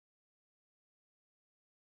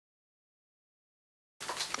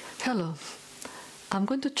Hello. I'm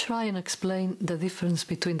going to try and explain the difference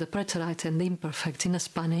between the preterite and the imperfect in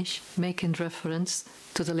Spanish, making reference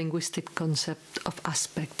to the linguistic concept of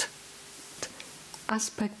aspect.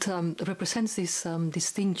 Aspect represents this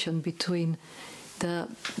distinction between the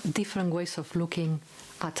different ways of looking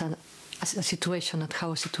at a situation, at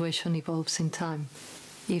how a situation evolves in time.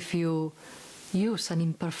 If you use an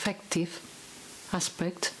imperfective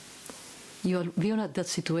aspect, you are viewing at that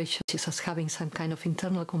situation as having some kind of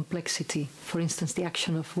internal complexity. For instance, the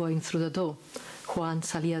action of going through the door. Juan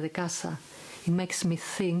salía de casa. It makes me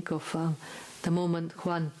think of the moment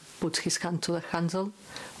Juan puts his hand to the handle,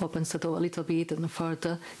 opens the door a little bit and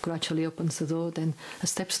further, gradually opens the door, then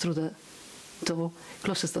steps through the door,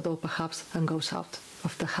 closes the door perhaps, and goes out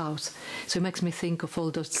of the house. So it makes me think of all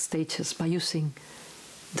those stages by using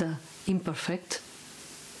the imperfect.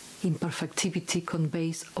 Imperfectivity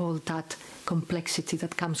conveys all that complexity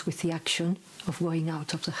that comes with the action of going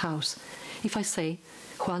out of the house. If I say,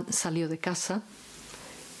 Juan salió de casa,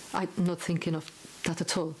 I'm not thinking of that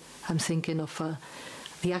at all. I'm thinking of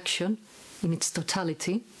the action in its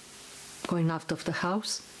totality, going out of the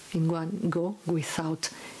house in one go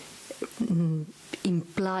without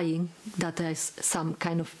implying that there's some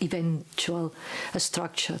kind of eventual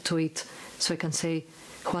structure to it. So I can say,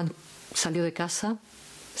 Juan salió de casa,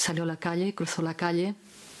 salió a la calle, cruzó la calle,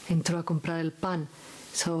 entró a comprar el pan.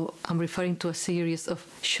 So I'm referring to a series of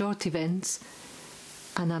short events,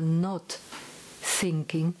 and I'm not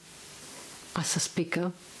thinking as a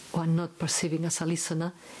speaker, or I'm not perceiving as a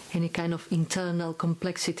listener any kind of internal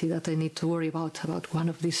complexity that I need to worry about one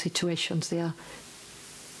of these situations. They are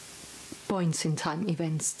points in time,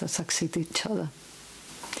 events that succeed each other.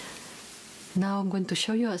 Now I'm going to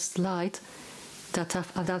show you a slide that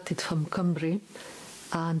I've adapted from Cambridge,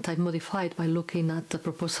 and I've modified by looking at the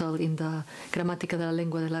proposal in the Gramática de la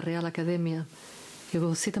Lengua de la Real Academia. You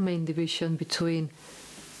will see the main division between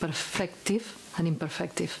perfective and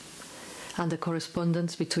imperfective, and the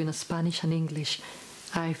correspondence between Spanish and English.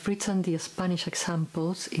 I've written the Spanish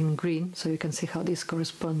examples in green, so you can see how this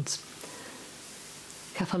corresponds.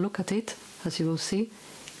 Have a look at it. As you will see,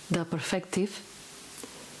 the perfective,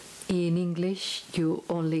 in English you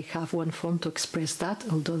only have one form to express that,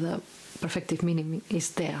 although the perfective meaning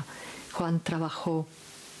is there. Juan trabajó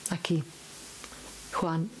aquí.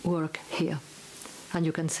 Juan worked here. And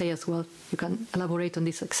you can say as well, you can elaborate on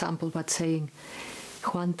this example by saying,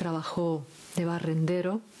 Juan trabajó de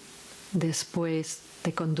barrendero, después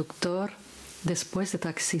de conductor, después de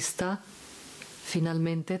taxista,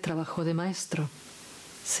 finalmente trabajó de maestro.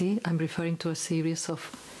 See, I'm referring to a series of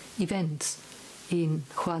events in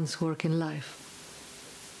Juan's working life.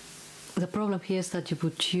 The problem here is that you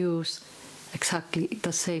would use exactly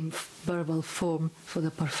the same verbal form for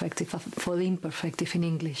the perfective, for the imperfective in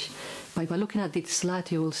English. But by looking at this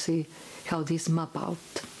slide, you will see how these map out.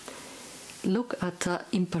 Look at the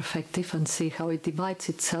imperfective and see how it divides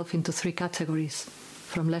itself into three categories.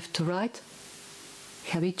 From left to right,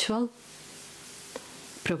 habitual,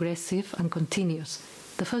 progressive, and continuous.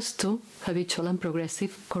 The first two, habitual and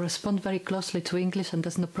progressive, correspond very closely to English, and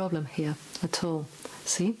there's no problem here at all.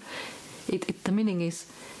 See? The meaning is,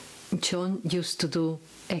 John used to do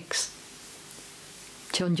X.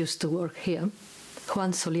 John used to work here.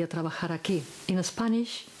 Juan solía trabajar aquí. In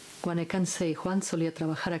Spanish, when I can say Juan solía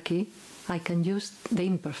trabajar aquí, I can use the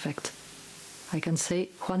imperfect. I can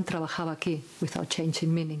say Juan trabajaba aquí without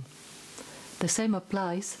changing meaning. The same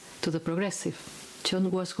applies to the progressive. John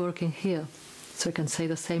was working here. So I can say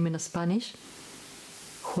the same in Spanish.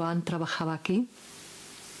 Juan trabajaba aquí.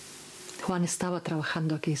 Juan estaba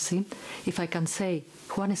trabajando aquí, see? If I can say,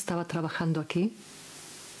 Juan estaba trabajando aquí,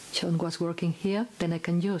 John was working here, then I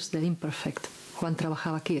can use the imperfect. Juan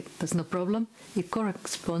trabajaba aquí. There's no problem. It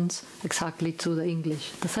corresponds exactly to the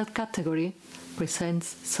English. The third category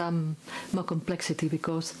presents some more complexity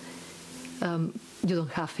because you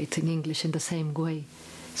don't have it in English in the same way.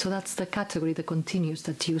 So that's the category, the continuous,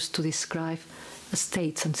 that's used to describe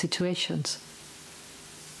states and situations.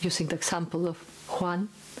 Using the example of Juan,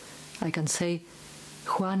 I can say,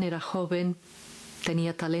 Juan era joven,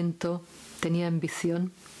 tenía talento, tenía ambición.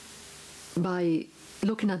 By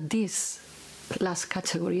looking at this last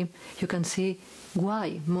category, you can see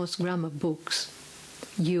why most grammar books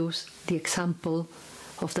use the example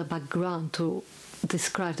of the background to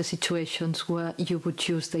describe the situations where you would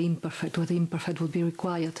use the imperfect, where the imperfect would be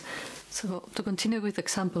required. So, to continue with the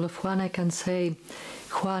example of Juan, I can say,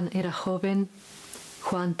 Juan era joven,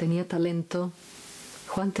 Juan tenía talento,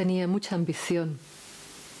 Juan tenía mucha ambición.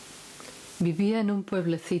 Vivía en un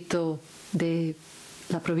pueblecito de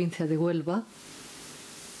la provincia de Huelva,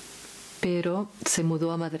 pero se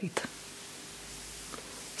mudó a Madrid.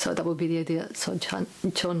 So that would be the idea. So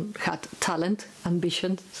John had talent,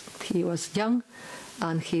 ambition. He was young,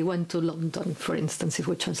 and he went to London, for instance, if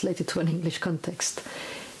we translate it to an English context.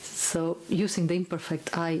 So using the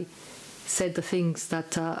imperfect, I said the things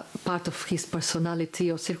that are part of his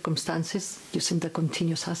personality or circumstances, using the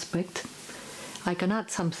continuous aspect. I can add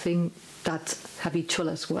something that's habitual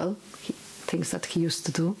as well, things that he used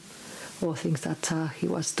to do, or things that he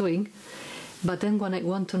was doing. But then when I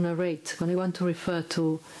want to narrate, when I want to refer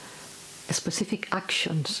to specific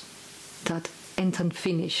actions that end and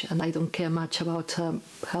finish, and I don't care much about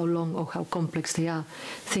how long or how complex they are,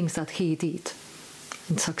 things that he did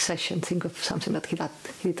in succession. Think of something that he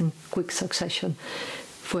did in quick succession.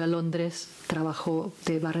 Fue a Londres, trabajó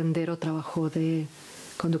de barrendero, trabajó de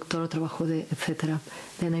conductor, trabajó de etc.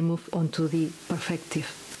 Then I move on to the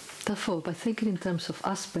perfective. Therefore, by thinking in terms of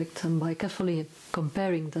aspect and by carefully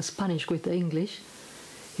comparing the Spanish with the English,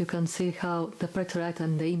 you can see how the preterite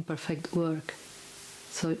and the imperfect work.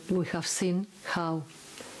 So we have seen how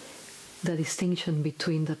the distinction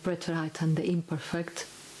between the preterite and the imperfect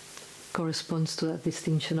corresponds to a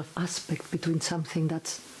distinction of aspect between something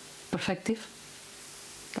that's perfective,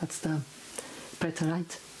 that's the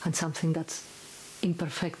preterite, and something that's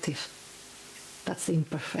imperfective, that's the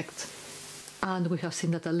imperfect. And we have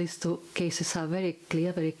seen that at least two cases are very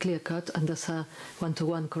clear-cut, and there's a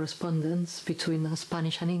one-to-one correspondence between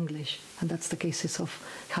Spanish and English, and that's the cases of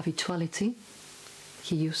habituality,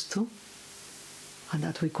 he used to, and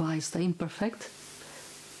that requires the imperfect,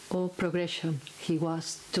 or progression, he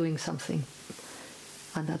was doing something,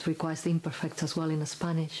 and that requires the imperfect as well in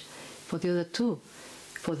Spanish. For the other two,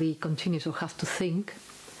 for the continuous, you have to think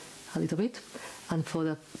a little bit, and for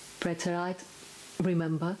the preterite,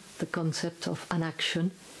 remember the concept of an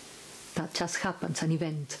action that just happens, an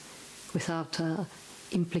event, without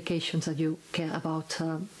implications that you care about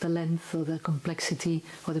the length or the complexity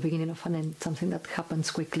or the beginning of an end, something that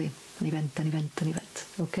happens quickly, an event,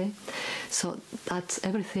 okay? So that's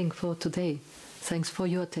everything for today. Thanks for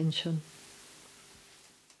your attention.